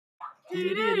Good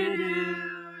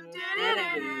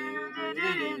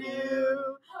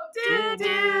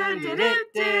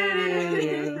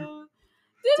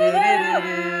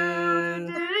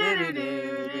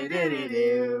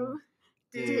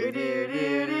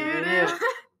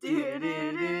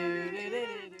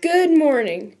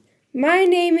morning. My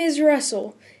name is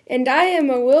Russell, and I am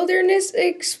a wilderness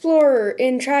explorer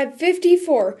in Tribe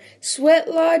 54, Sweat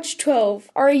Lodge 12.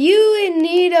 Are you in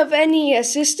need of any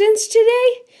assistance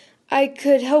today? I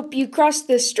could help you cross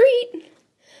the street.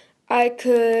 I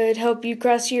could help you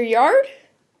cross your yard.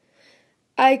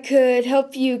 I could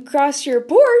help you cross your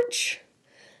porch.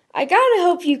 I gotta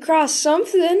help you cross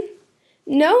something.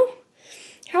 No?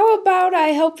 How about I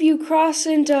help you cross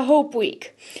into Hope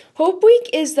Week? Hope Week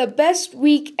is the best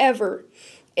week ever.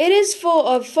 It is full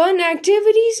of fun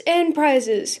activities and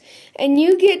prizes, and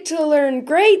you get to learn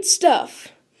great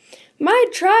stuff. My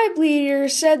tribe leader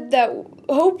said that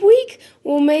Hope Week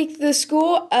will make the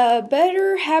school a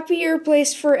better, happier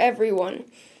place for everyone.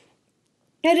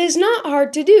 It is not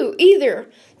hard to do either.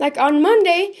 Like on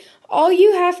Monday, all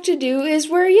you have to do is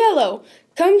wear yellow.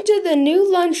 Come to the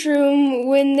new lunchroom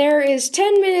when there is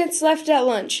 10 minutes left at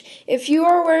lunch. If you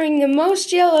are wearing the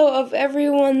most yellow of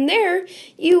everyone there,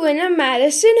 you win a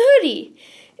Madison hoodie.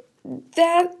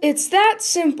 It's that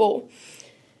simple.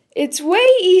 It's way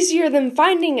easier than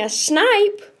finding a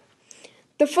snipe.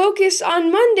 The focus on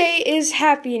Monday is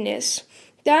happiness.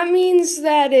 That means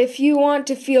that if you want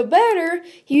to feel better,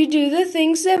 you do the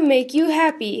things that make you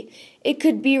happy. It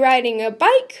could be riding a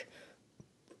bike,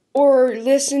 or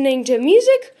listening to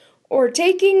music, or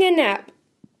taking a nap.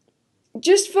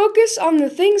 Just focus on the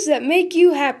things that make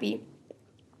you happy.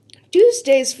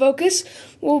 Tuesday's focus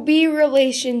will be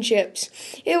relationships.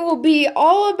 It will be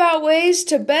all about ways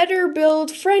to better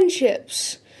build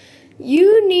friendships.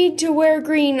 You need to wear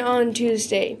green on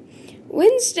Tuesday.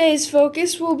 Wednesday's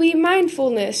focus will be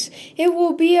mindfulness. It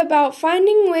will be about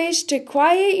finding ways to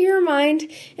quiet your mind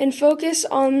and focus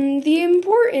on the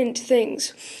important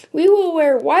things. We will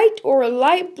wear white or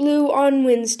light blue on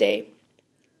Wednesday.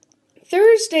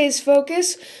 Thursday's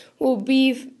focus will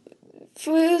be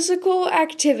physical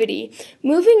activity.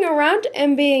 Moving around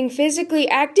and being physically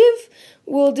active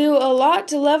will do a lot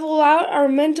to level out our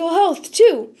mental health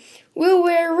too. We'll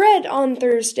wear red on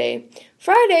Thursday.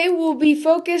 Friday will be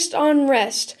focused on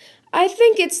rest. I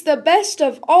think it's the best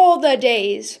of all the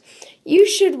days. You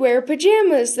should wear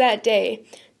pajamas that day.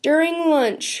 During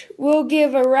lunch, we'll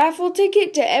give a raffle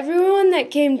ticket to everyone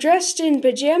that came dressed in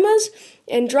pajamas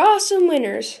and draw some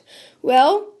winners.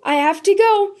 Well, I have to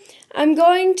go. I'm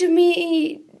going to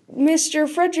meet Mr.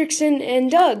 Fredrickson and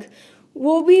Doug.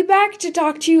 We'll be back to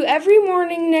talk to you every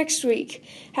morning next week.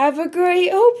 Have a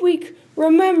great Hope Week.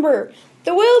 Remember,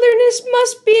 the wilderness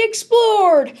must be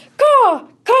explored. Caw,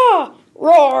 caw,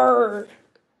 roar.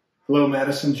 Hello,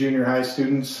 Madison Junior High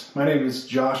students. My name is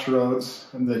Josh Rhodes.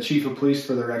 I'm the Chief of Police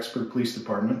for the Rexburg Police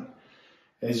Department.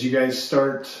 As you guys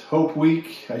start Hope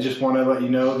Week, I just want to let you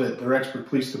know that the Rexburg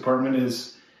Police Department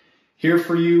is here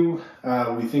for you.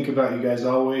 We think about you guys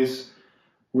always.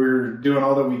 We're doing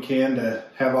all that we can to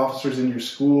have officers in your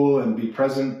school and be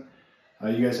present.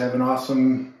 You guys have an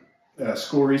awesome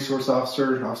school resource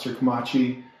officer, Officer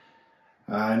Kamachi.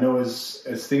 I know as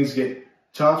things get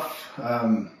tough,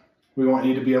 we want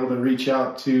you to be able to reach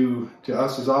out to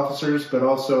us as officers, but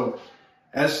also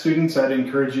as students, I'd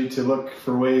encourage you to look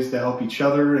for ways to help each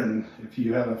other. And if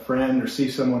you have a friend or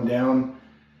see someone down,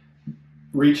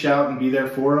 reach out and be there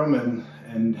for them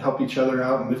and help each other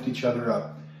out and lift each other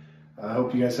up. I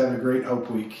hope you guys have a great Hope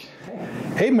Week.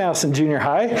 Hey, Madison Junior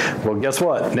High. Well, guess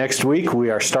what? Next week, we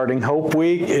are starting Hope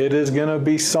Week. It is going to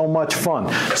be so much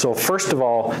fun. So first of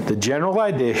all, the general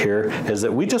idea here is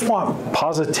that we just want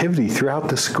positivity throughout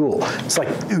the school. It's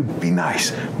like, dude, be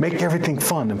nice. Make everything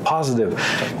fun and positive.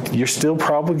 You're still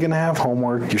probably going to have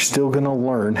homework. You're still going to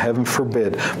learn, heaven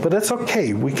forbid. But that's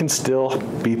okay. We can still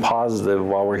be positive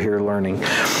while we're here learning.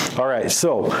 All right,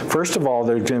 so first of all,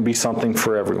 there's going to be something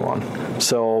for everyone.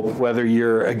 So whether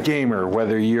you're a gamer,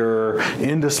 whether you're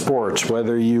into sports,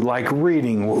 whether you like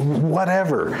reading,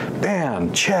 whatever,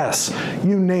 band, chess,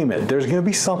 you name it. There's going to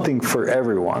be something for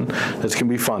everyone that's going to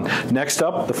be fun. Next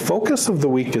up, the focus of the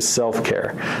week is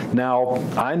self-care. Now,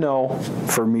 I know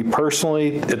for me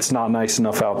personally, it's not nice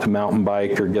enough out to mountain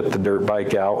bike or get the dirt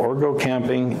bike out or go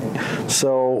camping.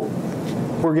 So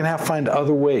we're going to have to find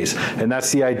other ways. And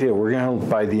that's the idea. We're going to,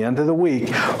 by the end of the week,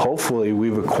 hopefully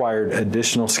we've acquired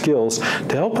additional skills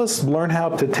to help us learn how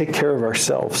to take care of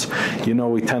ourselves. You know,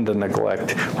 we tend to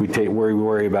neglect. We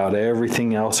worry about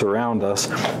everything else around us.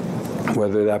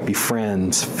 whether that be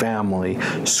friends, family,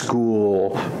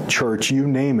 school, church, you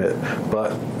name it.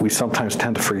 But we sometimes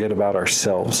tend to forget about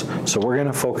ourselves. So we're going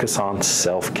to focus on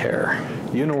self-care.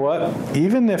 You know what?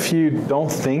 Even if you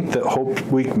don't think that Hope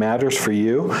Week matters for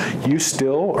you, you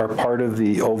still are part of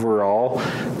the overall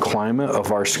climate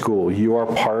of our school. You are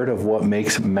part of what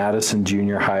makes Madison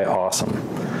Junior High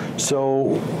awesome.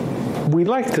 So we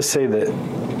like to say that,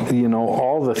 you know,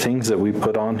 all the things that we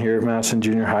put on here at Madison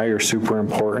Junior High are super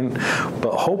important,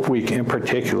 but Hope Week in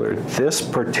particular, this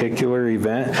particular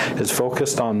event is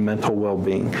focused on mental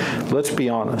well-being. Let's be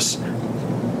honest,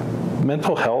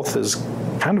 mental health is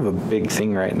kind of a big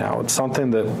thing right now. It's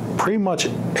something that pretty much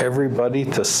everybody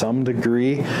to some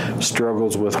degree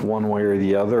struggles with one way or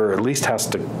the other, or at least has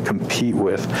to compete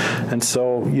with. And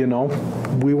so, you know,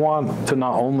 we want to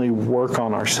not only work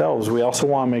on ourselves, we also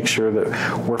want to make sure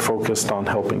that we're focused on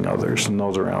helping others and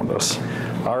those around us.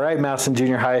 All right, Madison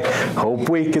Junior High, Hope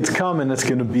Week, it's coming. It's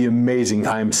going to be amazing.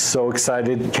 I'm so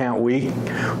excited. Can't wait.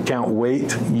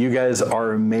 You guys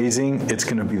are amazing. It's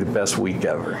going to be the best week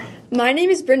ever. My name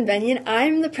is Bryn Benyon.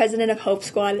 I'm the president of Hope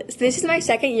Squad. This is my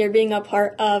second year being a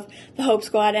part of the Hope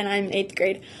Squad, and I'm in 8th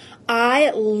grade.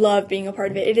 I love being a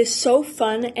part of it. It is so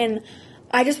fun, and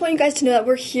I just want you guys to know that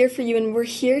we're here for you, and we're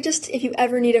here just if you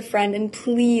ever need a friend, and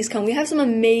please come. We have some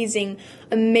amazing,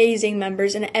 amazing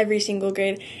members in every single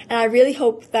grade, and I really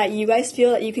hope that you guys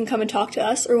feel that you can come and talk to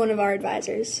us or one of our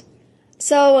advisors.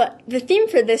 So the theme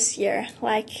for this year,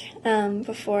 like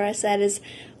before I said, is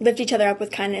lift each other up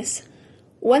with kindness.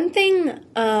 One thing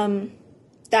that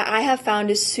I have found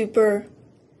is super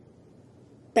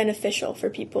beneficial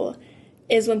for people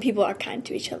is when people are kind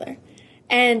to each other.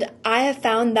 And I have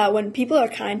found that when people are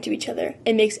kind to each other,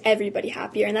 it makes everybody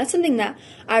happier. And that's something that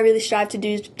I really strive to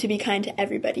do, to be kind to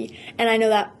everybody. And I know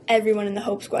that everyone in the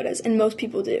Hope Squad does, and most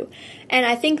people do. And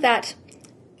I think that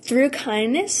through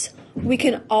kindness, we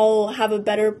can all have a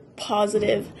better,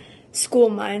 positive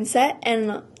school mindset,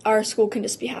 and our school can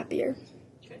just be happier.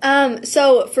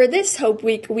 So for this Hope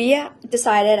Week, we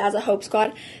decided as a Hope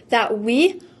Squad that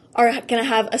we are going to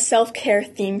have a self-care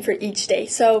theme for each day.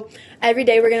 So every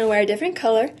day we're going to wear a different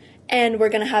color, and we're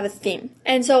going to have a theme.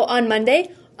 And so on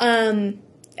Monday,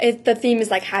 the theme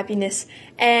is like happiness,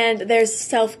 and there's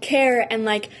self-care and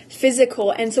like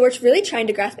physical. And so we're really trying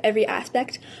to grasp every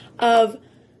aspect of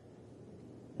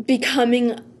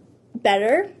becoming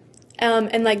better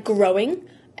and like growing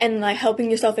and like helping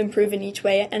yourself improve in each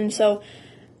way. And so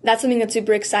that's something that's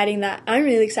super exciting that I'm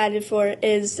really excited for,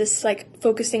 is just like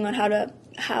focusing on how to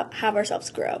have ourselves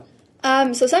grow.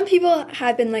 So some people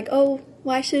have been like, oh,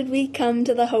 why should we come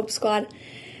to the Hope Squad?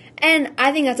 And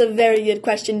I think that's a very good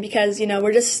question because, you know,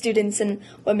 we're just students and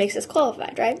what makes us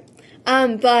qualified, right?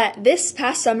 But this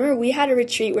past summer, we had a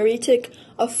retreat where we took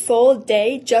a full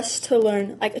day just to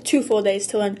learn, like 2 full days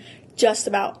to learn just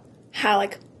about how,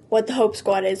 like, what the Hope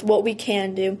Squad is, what we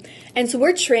can do. And so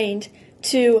we're trained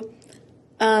to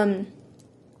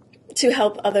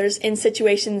help others in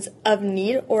situations of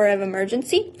need or of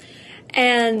emergency.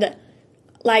 And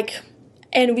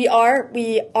we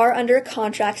are under a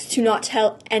contract to not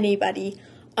tell anybody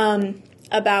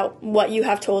about what you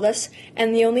have told us.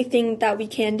 And the only thing that we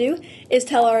can do is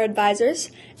tell our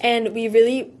advisors. And we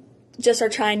really just are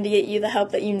trying to get you the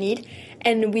help that you need.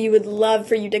 And we would love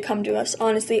for you to come to us,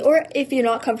 honestly. Or if you're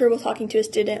not comfortable talking to a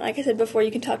student, like I said before,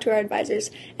 you can talk to our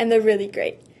advisors. And they're really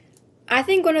great. I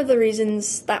think one of the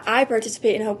reasons that I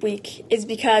participate in Hope Week is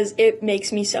because it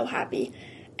makes me so happy.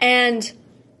 And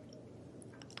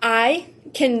I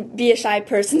can be a shy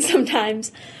person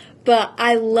sometimes, but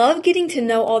I love getting to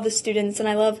know all the students, and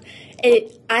I love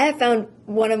it. I have found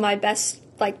one of my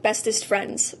bestest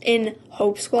friends in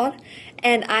Hope Squad,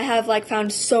 and I have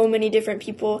found so many different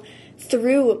people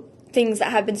through things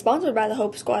that have been sponsored by the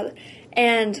Hope Squad.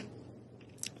 And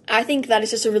I think that is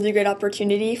just a really great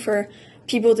opportunity for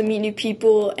people to meet new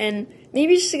people and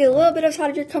maybe just to get a little bit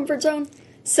outside of your comfort zone.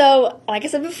 So, like I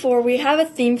said before, we have a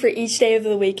theme for each day of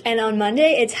the week, and on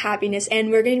Monday it's happiness, and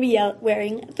we're going to be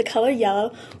wearing the color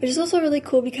yellow, which is also really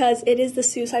cool because it is the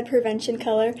suicide prevention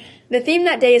color. The theme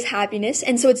that day is happiness,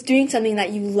 and so it's doing something that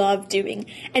you love doing,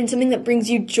 and something that brings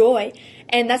you joy,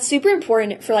 and that's super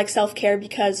important for self-care,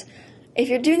 because if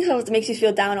you're doing something that makes you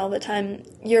feel down all the time,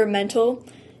 your mental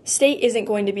state isn't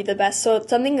going to be the best. So it's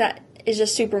something that is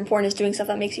just super important, is doing stuff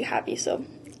that makes you happy. So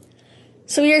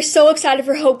we are so excited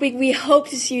for Hope Week. We hope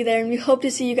to see you there, and we hope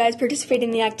to see you guys participate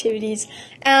in the activities.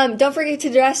 Don't forget to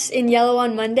dress in yellow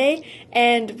on Monday,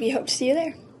 and we hope to see you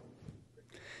there.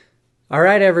 All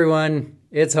right, everyone,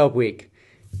 it's Hope Week.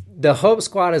 The Hope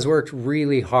Squad has worked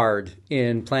really hard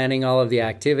in planning all of the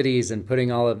activities and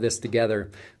putting all of this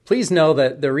together. Please know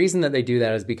that the reason that they do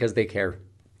that is because they care.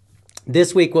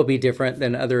 This week will be different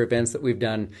than other events that we've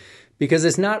done because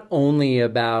it's not only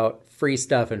about free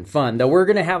stuff and fun, though we're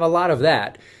going to have a lot of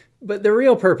that. But the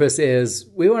real purpose is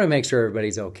we want to make sure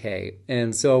everybody's okay.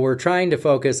 And so we're trying to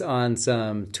focus on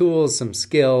some tools, some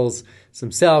skills,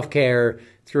 some self-care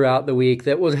throughout the week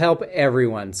that will help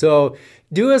everyone. So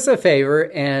do us a favor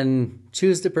and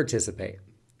choose to participate.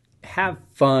 Have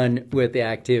fun with the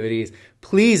activities.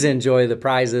 Please enjoy the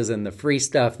prizes and the free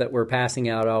stuff that we're passing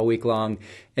out all week long.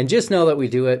 And just know that we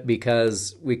do it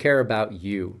because we care about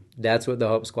you. That's what the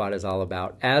Hope Squad is all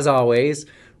about. As always,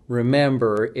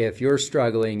 remember, if you're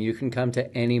struggling, you can come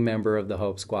to any member of the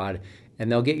Hope Squad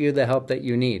and they'll get you the help that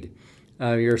you need.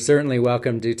 You're certainly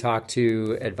welcome to talk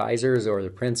to advisors or the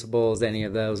principals, any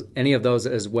of those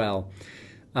as well.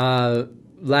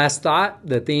 Last thought,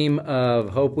 the theme of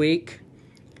Hope Week,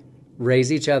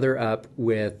 raise each other up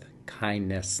with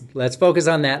kindness. Let's focus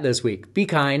on that this week. Be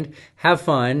kind, have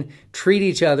fun, treat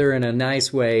each other in a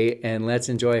nice way, and let's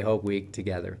enjoy Hope Week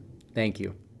together. Thank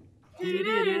you.